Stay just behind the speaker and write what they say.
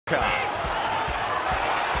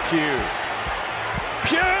Pugh.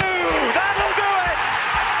 That'll do it!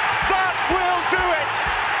 That will do it!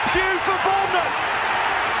 Pugh for Bournemouth!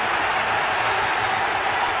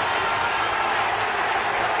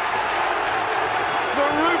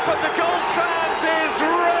 The roof of the Gold Sands is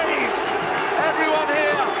raised! Everyone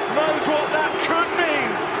here knows what that could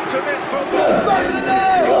mean to this football.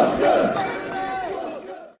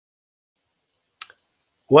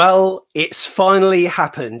 Well, it's finally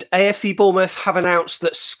happened. AFC Bournemouth have announced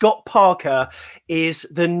that Scott Parker is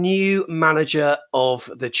the new manager of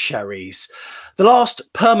the Cherries. The last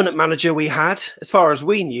permanent manager we had, as far as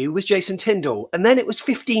we knew, was Jason Tindall. And then it was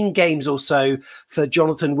 15 games or so for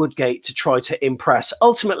Jonathan Woodgate to try to impress.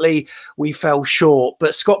 Ultimately, we fell short.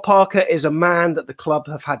 But Scott Parker is a man that the club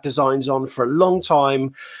have had designs on for a long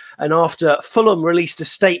time. And after Fulham released a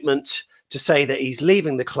statement to say that he's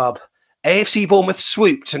leaving the club, AFC Bournemouth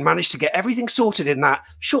swooped and managed to get everything sorted in that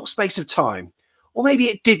short space of time. Or maybe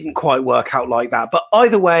it didn't quite work out like that. But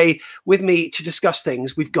either way, with me to discuss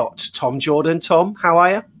things, we've got Tom Jordan. Tom, how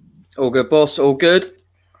are you? All good, boss. All good.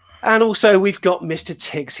 And also we've got Mr.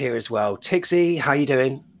 Tiggs here as well. Tiggsy, how you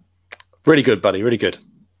doing? Really good, buddy. Really good.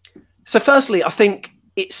 So firstly, I think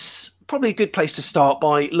it's probably a good place to start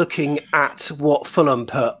by looking at what Fulham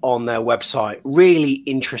put on their website. Really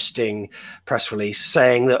interesting press release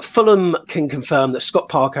saying that Fulham can confirm that Scott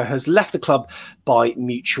Parker has left the club by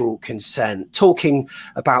mutual consent. Talking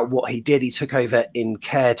about what he did, he took over in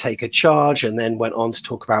caretaker charge and then went on to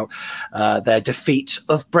talk about their defeat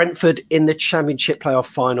of Brentford in the Championship playoff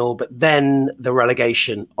final, but then the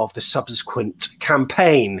relegation of the subsequent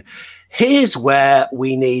campaign. Here's where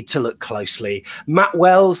we need to look closely. Matt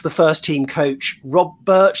Wells, the first team coach, Rob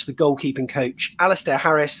Burch, the goalkeeping coach, Alastair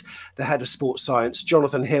Harris, the head of sports science,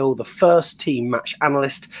 Jonathan Hill, the first team match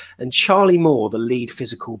analyst, and Charlie Moore, the lead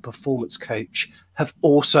physical performance coach, have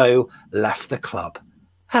also left the club.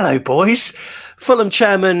 Hello, boys. Fulham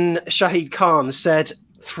chairman Shahid Khan said,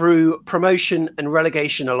 through promotion and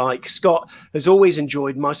relegation alike, Scott has always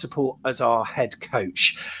enjoyed my support as our head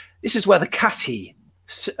coach. This is where the catty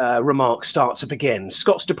remarks start to begin.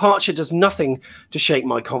 Scott's departure does nothing to shake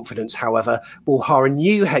my confidence, however. We'll hire a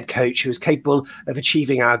new head coach who is capable of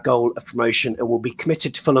achieving our goal of promotion and will be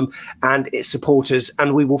committed to Fulham and its supporters,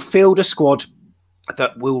 and we will field a squad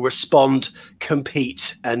that will respond,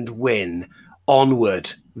 compete and win.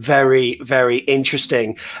 Onward. Very, very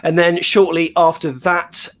interesting. And then shortly after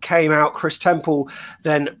that came out, Chris Temple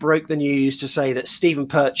then broke the news to say that Stephen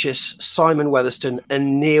Purches, Simon Weatherstone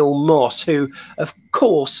and Neil Moss, who of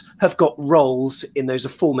course have got roles in those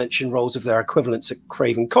aforementioned roles of their equivalents at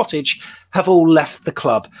Craven Cottage, have all left the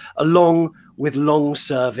club, along with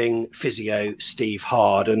long-serving physio Steve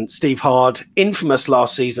Hard. And Steve Hard, infamous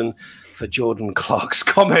last season for Jordan Clark's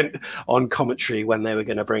comment on commentary when they were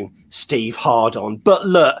going to bring Steve Hard on. But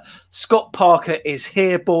look, Scott Parker is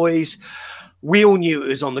here, boys. We all knew it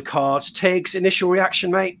was on the cards. Tiggs, initial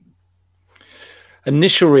reaction, mate?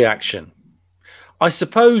 Initial reaction. I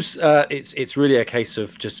suppose it's really a case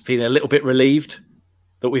of just feeling a little bit relieved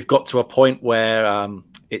that we've got to a point where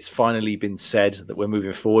it's finally been said that we're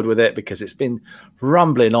moving forward with it, because it's been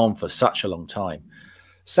rumbling on for such a long time.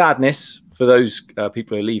 Sadness for those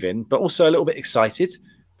people who are leaving, but also a little bit excited,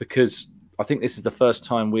 because I think this is the first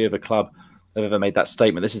time we as a club have ever made that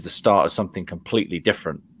statement. This is the start of something completely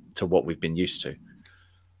different to what we've been used to.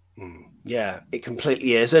 Yeah, it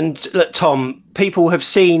completely is. And look, Tom, people have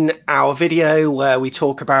seen our video where we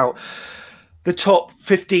talk about the top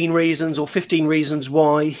 15 reasons or 15 reasons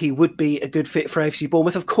why he would be a good fit for AFC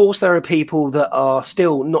Bournemouth. Of course, there are people that are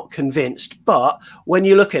still not convinced, but when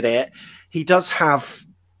you look at it, he does have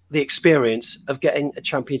the experience of getting a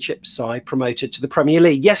championship side promoted to the Premier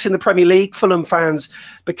League. Yes, in the Premier League, Fulham fans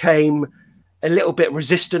became a little bit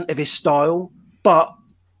resistant of his style, but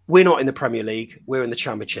we're not in the Premier League. We're in the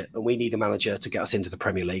Championship, and we need a manager to get us into the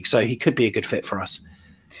Premier League. So he could be a good fit for us.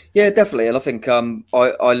 Yeah, definitely. And I think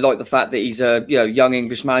I like the fact that he's a young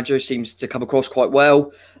English manager, seems to come across quite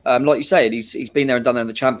well. Like you say, he's been there and done it in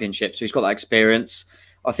the Championship, so he's got that experience.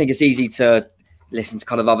 I think it's easy to listen to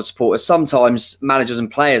kind of other supporters. Sometimes managers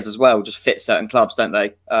and players as well just fit certain clubs, don't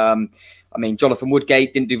they? I mean, Jonathan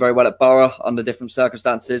Woodgate didn't do very well at Borough under different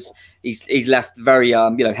circumstances. He's left very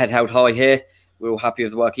head held high here. We're all happy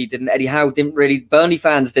with the work he did. And Eddie Howe didn't really, Burnley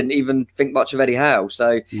fans didn't even think much of Eddie Howe.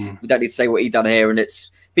 So we don't need to say what he done here. And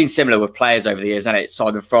it's been similar with players over the years, hasn't it?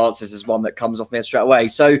 Simon Francis is one that comes off me straight away.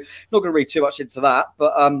 So not going to read too much into that.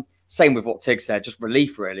 But same with what Tig said, just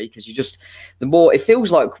relief really, because the more, it feels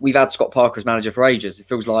like we've had Scott Parker as manager for ages. It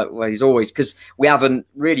feels like, well, he's always, because we haven't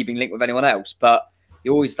really been linked with anyone else, but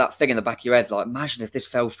you always that thing in the back of your head, like, imagine if this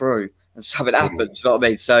fell through and something happened, you know what I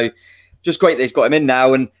mean? So just great that he's got him in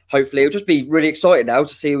now, and hopefully it'll just be really exciting now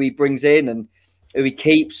to see who he brings in and who he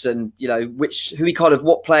keeps, and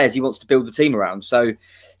what players he wants to build the team around. So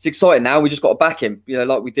it's exciting now. We just got to back him,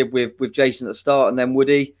 like we did with Jason at the start, and then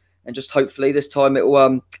Woody, and just hopefully this time it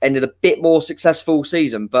will end in a bit more successful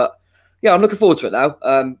season. But yeah, I'm looking forward to it now.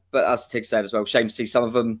 But as Tig said as well, shame to see some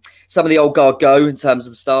of the old guard go in terms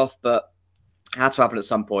of the staff, but it had to happen at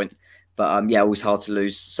some point. But yeah, always hard to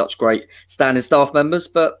lose such great standing staff members,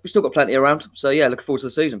 but we've still got plenty around. So yeah, looking forward to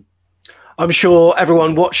the season. I'm sure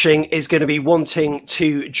everyone watching is going to be wanting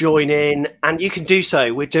to join in, and you can do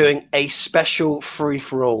so. We're doing a special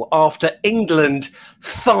free-for-all after England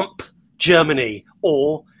thump Germany,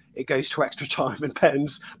 or it goes to extra time and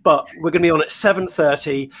pens, but we're going to be on at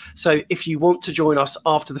 7:30. So if you want to join us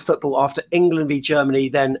after the football, after England v Germany,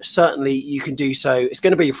 then certainly you can do so. It's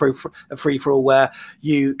going to be a free-for-all where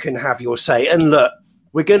you can have your say. And look,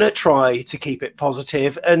 we're going to try to keep it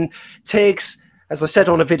positive. And Tiggs, as I said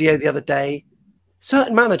on a video the other day,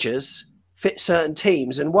 certain managers fit certain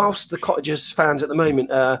teams. And whilst the Cottagers fans at the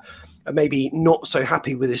moment are maybe not so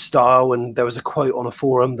happy with his style, and there was a quote on a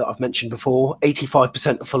forum that I've mentioned before,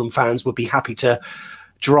 85% of Fulham fans would be happy to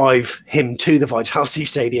drive him to the Vitality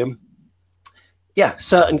Stadium. Yeah,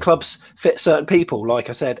 certain clubs fit certain people. Like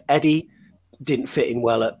I said, Eddie didn't fit in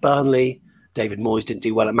well at Burnley. David Moyes didn't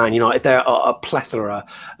do well at Man United. There are a plethora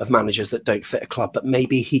of managers that don't fit a club, but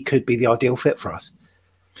maybe he could be the ideal fit for us.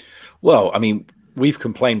 Well, I mean, we've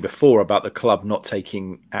complained before about the club not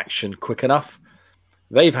taking action quick enough.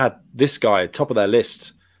 They've had this guy top of their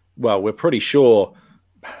list. Well, we're pretty sure,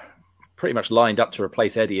 pretty much lined up to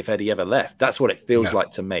replace Eddie if Eddie ever left. That's what it feels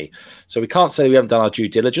like to me. So we can't say we haven't done our due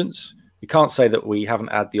diligence. We can't say that we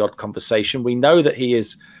haven't had the odd conversation. We know that he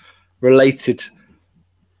is related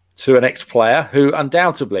to an ex-player who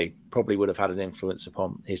undoubtedly probably would have had an influence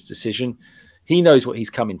upon his decision. He knows what he's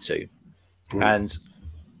coming to. And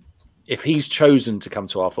if he's chosen to come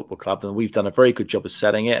to our football club, then we've done a very good job of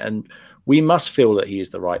selling it, and we must feel that he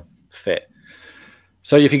is the right fit.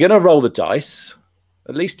 So if you're going to roll the dice,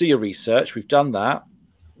 at least do your research. We've done that.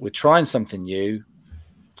 We're trying something new.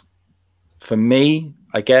 For me,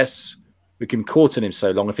 I guess we've been caught in him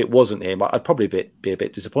so long. If it wasn't him, I'd probably be a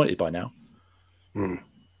bit disappointed by now.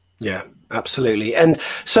 Yeah, absolutely. And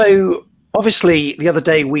so obviously the other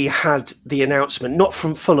day we had the announcement, not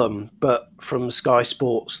from Fulham, but from Sky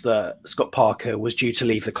Sports, that Scott Parker was due to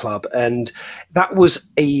leave the club. And that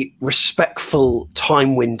was a respectful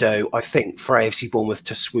time window, I think, for AFC Bournemouth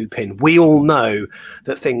to swoop in. We all know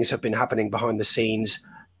that things have been happening behind the scenes,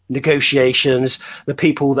 negotiations, the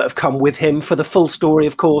people that have come with him. For the full story,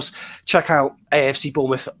 of course, check out AFC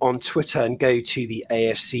Bournemouth on Twitter and go to the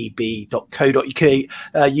afcb.co.uk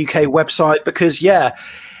UK website, because, yeah,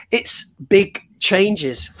 it's big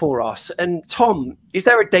changes for us. And Tom, is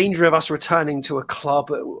there a danger of us returning to a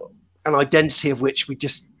club, an identity of which we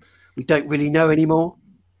don't really know anymore?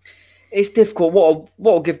 It's difficult. What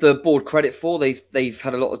I'll give the board credit for, they've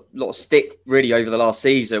had a lot of stick really over the last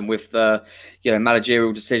season with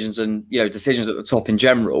managerial decisions and decisions at the top in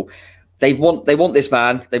general. They want this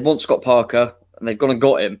man, they want Scott Parker, and they've gone and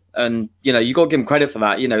got him. And you got to give them credit for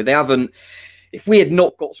that. They haven't. If we had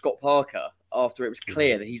not got Scott Parker after it was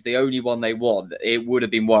clear that he's the only one they want, it would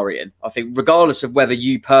have been worrying. I think regardless of whether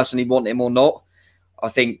you personally want him or not, I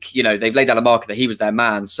think they've laid down a marker that he was their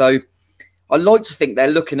man. So I like to think they're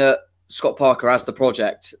looking at Scott Parker as the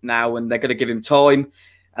project now, and they're going to give him time,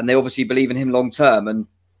 and they obviously believe in him long term, and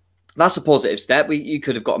that's a positive step. You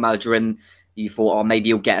could have got a manager in, you thought, oh, maybe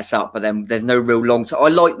he'll get us up, but then there's no real long term. I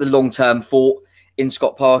like the long term thought in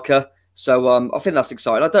Scott Parker, so I think that's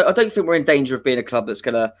exciting. I don't think we're in danger of being a club that's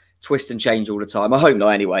going to twist and change all the time. I hope not,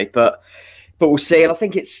 anyway, but we'll see. And I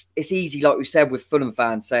think it's easy, like we said, with Fulham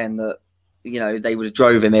fans saying that they would have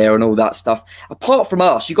drove him here and all that stuff. Apart from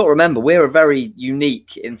us, you've got to remember, we're a very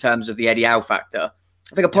unique in terms of the Eddie Howe factor.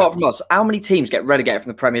 I think apart from us, how many teams get relegated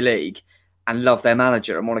from the Premier League and love their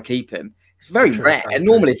manager and want to keep him? It's very rare. And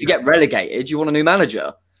normally, if you get relegated, you want a new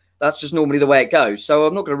manager. That's just normally the way it goes. So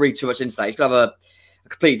I'm not going to read too much into that. He's going to have a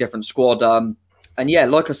completely different squad. And yeah,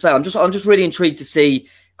 like I say, I'm just really intrigued to see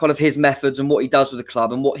kind of his methods and what he does with the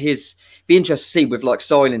club, and be interested to see with like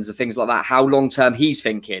signings and things like that, how long term he's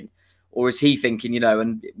thinking. Or is he thinking,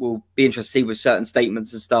 and we'll be interested to see with certain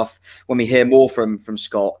statements and stuff when we hear more from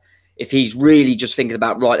Scott, if he's really just thinking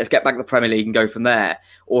about, right, let's get back to the Premier League and go from there.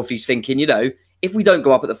 Or if he's thinking, if we don't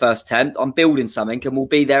go up at the first attempt, I'm building something and we'll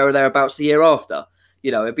be there or thereabouts the year after.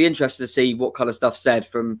 It'd be interesting to see what kind of stuff said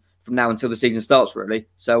from now until the season starts, really.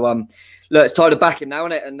 So, look, it's time to back him now,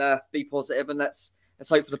 isn't it? And be positive, and let's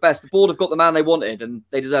hope for the best. The board have got the man they wanted, and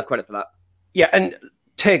they deserve credit for that. Yeah, and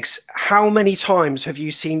Tiggs, how many times have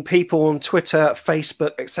you seen people on Twitter,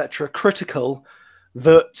 Facebook, etc., critical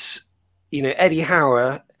that, you know, Eddie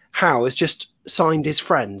Howe has just signed his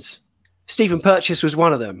friends? Stephen Purches was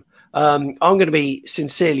one of them. I'm going to be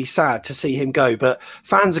sincerely sad to see him go, but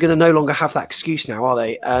fans are going to no longer have that excuse now, are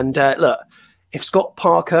they? And look, if Scott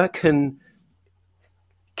Parker can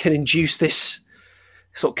induce this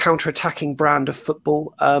sort of counter-attacking brand of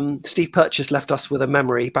football, Steve Purches left us with a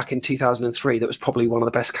memory back in 2003 that was probably one of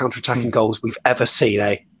the best counter-attacking goals we've ever seen,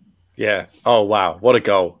 eh? Yeah. Oh, wow. What a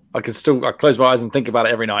goal. I close my eyes and think about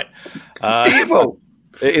it every night. Beautiful.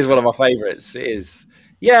 It is one of my favourites. It is.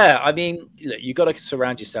 Yeah, I mean, you've got to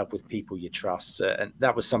surround yourself with people you trust. And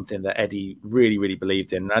that was something that Eddie really, really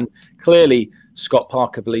believed in. And clearly, Scott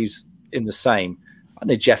Parker believes in the same. I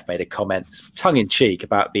know Jeff made a comment, tongue-in-cheek,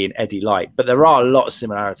 about being Eddie light, but there are a lot of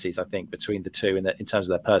similarities, I think, between the two in terms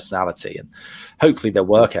of their personality and hopefully their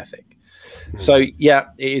work ethic. So, yeah,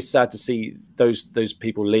 it is sad to see those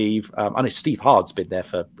people leave. I know Steve Hard's been there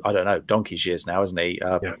for, I don't know, donkey's years now, hasn't he?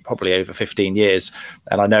 Probably over 15 years.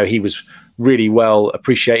 And I know he was really well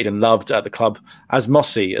appreciated and loved at the club, as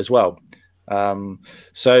Mossy as well.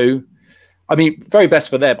 So, I mean, very best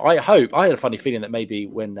for them. I had a funny feeling that maybe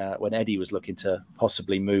when Eddie was looking to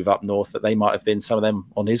possibly move up north, that they might have been some of them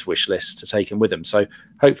on his wish list to take him with him. So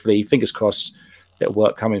hopefully, fingers crossed, a bit of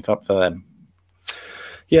work coming up for them.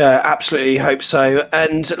 Yeah, absolutely hope so.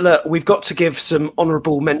 And look, we've got to give some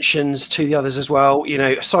honourable mentions to the others as well. You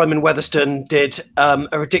know, Simon Weatherstone did a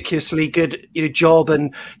ridiculously good job,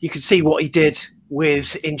 and you could see what he did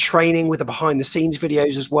in training with the behind the scenes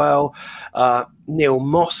videos as well. Neil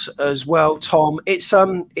Moss as well. Tom, it's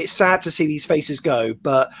sad to see these faces go,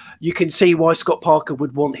 but you can see why Scott Parker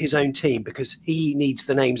would want his own team, because he needs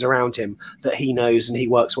the names around him that he knows and he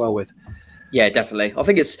works well with. Yeah, definitely. I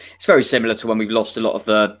think it's very similar to when we've lost a lot of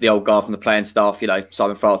the old guard from the playing staff. You know,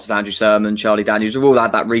 Simon Francis, Andrew Sermon, Charlie Daniels. We've all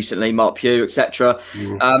had that recently. Mark Pugh, etc.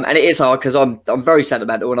 And it is hard because I'm very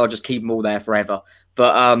sentimental and I'll just keep them all there forever.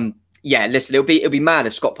 But yeah, listen, it'll be mad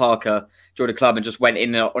if Scott Parker joined a club and just went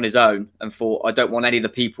in on his own and thought, I don't want any of the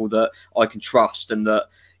people that I can trust and that,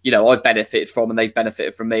 you know, I've benefited from and they've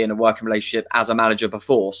benefited from me in a working relationship as a manager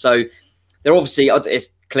before. So they're obviously, it's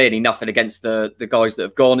clearly nothing against the guys that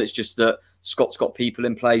have gone. It's just that Scott's got people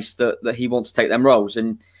in place that he wants to take them roles.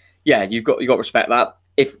 And yeah, you've got to respect that.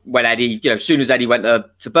 When Eddie, you know, as soon as Eddie went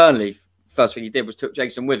to Burnley, first thing he did was took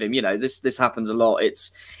Jason with him. You know, this happens a lot.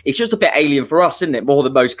 It's just a bit alien for us, isn't it? More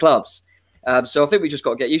than most clubs. So I think we just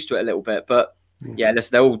got to get used to it a little bit. But yeah,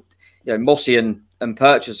 listen, they're all, you know, Mossy and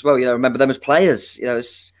Purchase as well. You know, remember them as players. You know,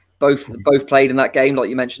 it's both played in that game, like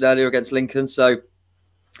you mentioned earlier, against Lincoln. So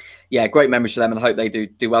yeah, great memories for them, and I hope they do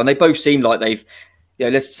well. And they both seem like they've, you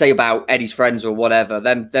know, let's say about Eddie's friends or whatever,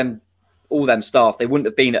 them all them staff, they wouldn't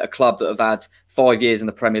have been at a club that have had 5 years in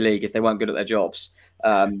the Premier League if they weren't good at their jobs.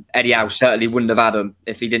 Eddie Howe certainly wouldn't have had them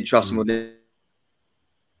if he didn't trust them with it.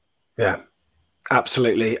 Yeah,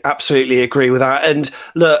 absolutely agree with that. And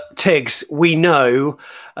look, Tiggs, we know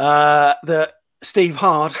that Steve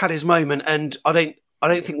Hard had his moment, and I don't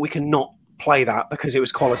think we can not play that because it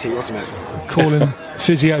was quality, wasn't it? Calling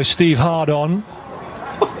physio Steve Hard on.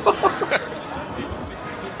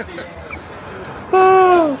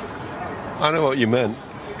 I know what you meant.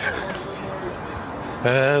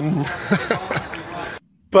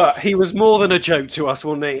 But he was more than a joke to us,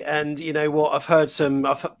 wasn't he? And you know what? I've heard some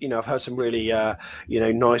really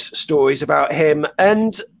nice stories about him,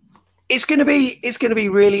 and it's going to be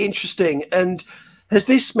really interesting. And has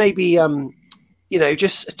this maybe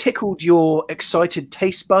just tickled your excited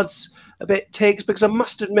taste buds a bit, Tiggs? Because I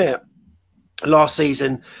must admit, last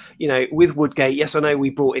season, you know, with Woodgate, yes, I know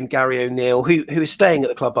we brought in Gary O'Neill, who is staying at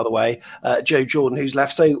the club, by the way, Joe Jordan, who's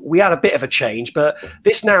left. So we had a bit of a change, but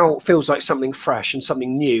this now feels like something fresh and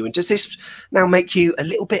something new. And does this now make you a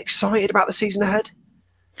little bit excited about the season ahead?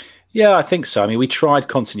 Yeah, I think so. I mean, we tried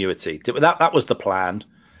continuity. That was the plan,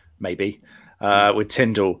 maybe, with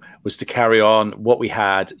Tyndall, was to carry on what we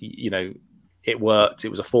had. You know, it worked. It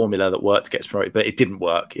was a formula that worked to get us promoted, but it didn't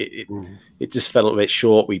work. It just fell a little bit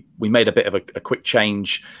short. We made a bit of a quick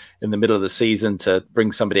change in the middle of the season to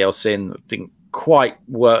bring somebody else in. It didn't quite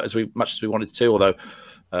work much as we wanted to, although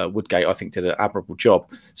Woodgate, I think, did an admirable job.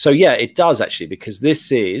 So yeah, it does actually, because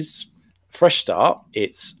this is a fresh start.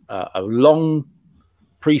 It's a long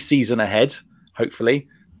pre-season ahead, hopefully,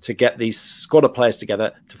 to get these squad of players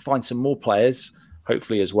together, to find some more players,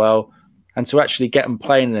 hopefully as well, and to actually get them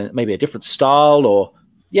playing in maybe a different style. Or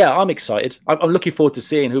yeah, I'm excited. I'm looking forward to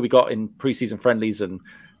seeing who we got in pre-season friendlies, and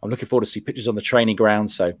I'm looking forward to see pictures on the training ground.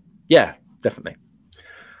 So yeah, definitely.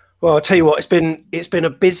 Well, I'll tell you what, it's been a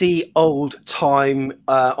busy old time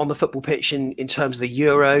on the football pitch in terms of the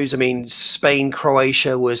Euros. I mean, Spain,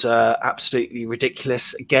 Croatia was an absolutely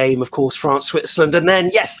ridiculous game. Of course, France, Switzerland. And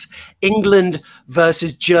then, yes, England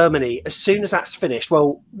versus Germany. As soon as that's finished,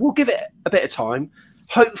 well, we'll give it a bit of time.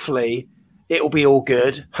 Hopefully, it will be all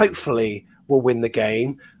good. Hopefully, we'll win the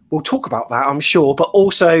game. We'll talk about that, I'm sure. But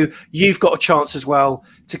also, you've got a chance as well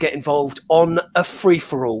to get involved on a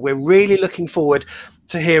free-for-all. We're really looking forward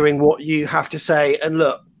to hearing what you have to say. And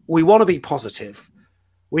look, we want to be positive.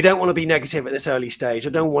 We don't want to be negative at this early stage. I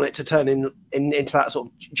don't want it to turn into that sort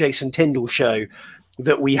of Jason Tyndall show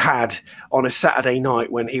that we had on a Saturday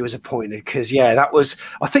night when he was appointed. Because, yeah,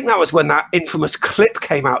 I think that was when that infamous clip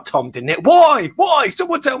came out, Tom, didn't it? Why?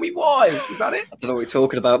 Someone tell me why. Is that it? I don't know what we're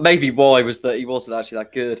talking about. Maybe why was that he wasn't actually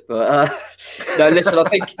that good. But no, listen, I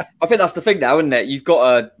think that's the thing now, isn't it? You've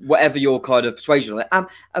got whatever your kind of persuasion on it.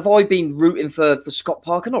 Have I been rooting for Scott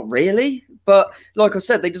Parker? Not really. But like I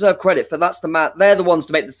said, they deserve credit for that's the man. They're the ones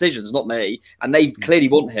to make decisions, not me. And they clearly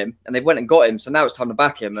want him, and they went and got him. So now it's time to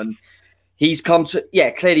back him. And he's come to,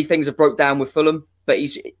 clearly things have broke down with Fulham, but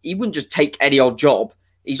he wouldn't just take any old job.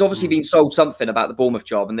 He's obviously been sold something about the Bournemouth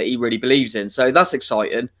job and that he really believes in. So that's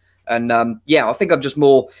exciting. And I think I'm just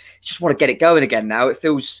want to get it going again now. It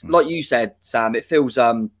feels, like you said, Sam, it felt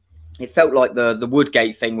like the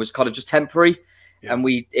Woodgate thing was kind of just temporary and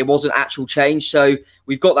it wasn't actual change. So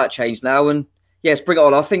we've got that change now. And yes, bring it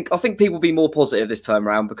on. I think people will be more positive this time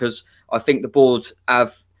around because I think the board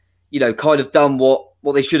have, kind of done what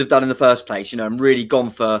they should have done in the first place, and really gone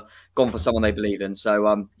for someone they believe in.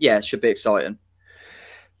 So, it should be exciting.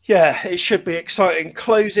 Yeah, it should be exciting.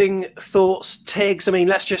 Closing thoughts, Tiggs. I mean,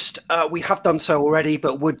 let's just, we have done so already,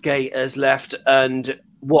 but Woodgate has left, and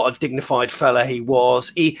what a dignified fella he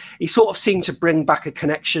was. He sort of seemed to bring back a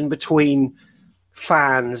connection between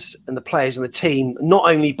fans and the players and the team, not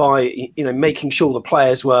only by, making sure the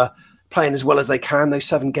players were playing as well as they can. Those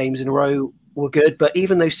 7 games in a row were good, but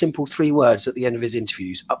even those simple 3 words at the end of his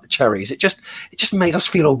interviews, up the cherries, it just made us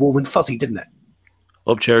feel all warm and fuzzy, didn't it?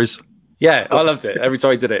 Up cherries. Yeah, I loved it. Every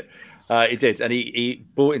time he did it, he did. And he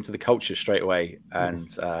bought into the culture straight away. And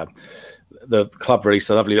the club released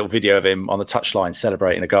a lovely little video of him on the touchline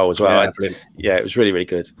celebrating a goal as well. Yeah, it was really, really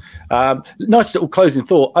good. Nice little closing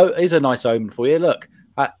thought. Oh, here's a nice omen for you. Look,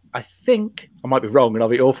 I think, I might be wrong, and I'll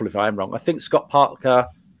be awful if I am wrong. I think Scott Parker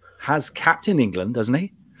has captained England, hasn't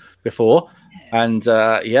he, before? And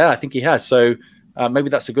I think he has. So maybe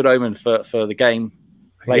that's a good omen for the game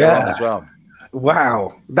later on as well.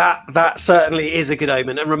 Wow, that certainly is a good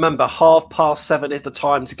omen. And remember, 7:30 is the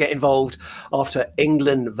time to get involved after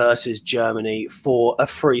England versus Germany for a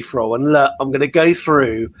free-for-all. And look, I'm going to go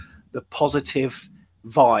through the positive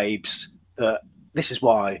vibes. This is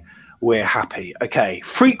why we're happy. Okay,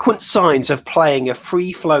 frequent signs of playing a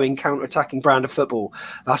free-flowing, counter-attacking brand of football.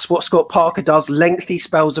 That's what Scott Parker does. Lengthy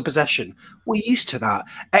spells of possession. We're used to that.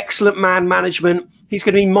 Excellent man management. He's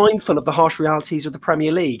going to be mindful of the harsh realities of the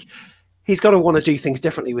Premier League. He's going to want to do things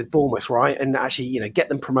differently with Bournemouth, right? And actually, get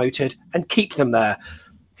them promoted and keep them there.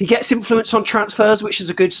 He gets influence on transfers, which is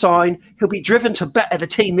a good sign. He'll be driven to better the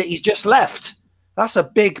team that he's just left. That's a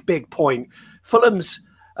big, big point. Fulham's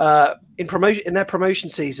in their promotion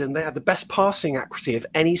season, they had the best passing accuracy of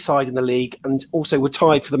any side in the league, and also were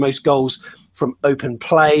tied for the most goals from open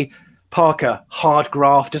play. Parker, hard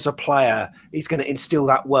graft as a player. He's going to instill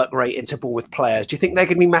that work rate into Bournemouth players. Do you think they're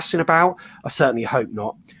going to be messing about? I certainly hope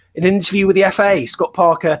not. In an interview with the FA, Scott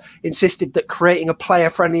Parker insisted that creating a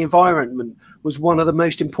player-friendly environment was one of the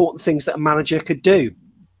most important things that a manager could do.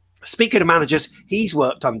 Speaking of managers he's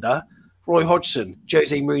worked under, Roy Hodgson,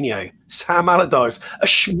 Jose Mourinho, Sam Allardyce, a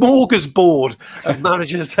smorgasbord of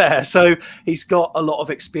managers there. So he's got a lot of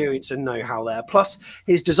experience and know-how there. Plus,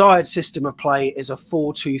 his desired system of play is a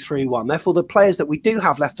 4-2-3-1. Therefore, the players that we do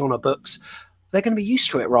have left on our books, they're going to be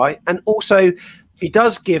used to it, right? And also, he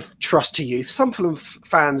does give trust to youth. Some Fulham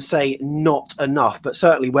fans say not enough, but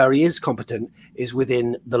certainly where he is competent is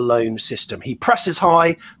within the loan system. He presses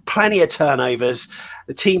high, plenty of turnovers.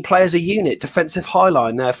 The team play as a unit, defensive high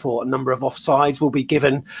line. Therefore, a number of offsides will be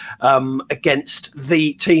given against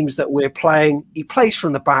the teams that we're playing. He plays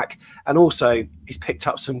from the back, and also he's picked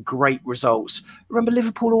up some great results. Remember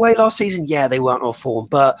Liverpool away last season? Yeah, they weren't on form,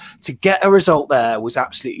 but to get a result there was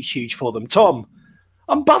absolutely huge for them. Tom,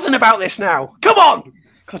 I'm buzzing about this now. Come on.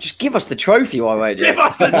 God, just give us the trophy, why won't you? Give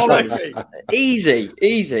us the trophy.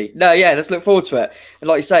 Easy. No, yeah, let's look forward to it. And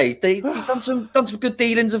like you say, he's done some good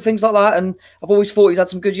dealings and things like that. And I've always thought he's had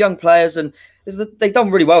some good young players, and they've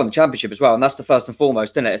done really well in the Championship as well. And that's the first and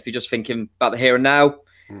foremost, isn't it? If you're just thinking about the here and now,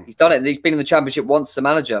 he's done it. He's been in the Championship once as a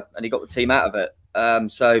manager, and he got the team out of it.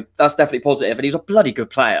 So that's definitely positive. And he was a bloody good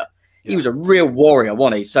player. He was a real warrior,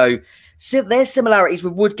 wasn't he? So there's similarities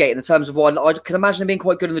with Woodgate in the terms of why I can imagine him being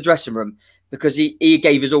quite good in the dressing room because he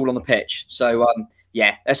gave his all on the pitch. So,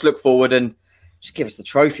 yeah, let's look forward and just give us the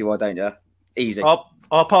trophy, why don't you? Easy.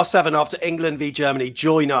 Our past 7 after England v Germany.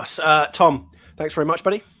 Join us. Tom, thanks very much,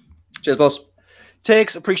 buddy. Cheers, boss.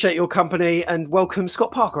 Tiggs, appreciate your company and welcome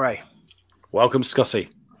Scott Parker. Welcome, Scotty.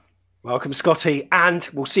 Welcome, Scotty. And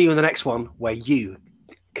we'll see you in the next one where you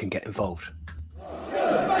can get involved.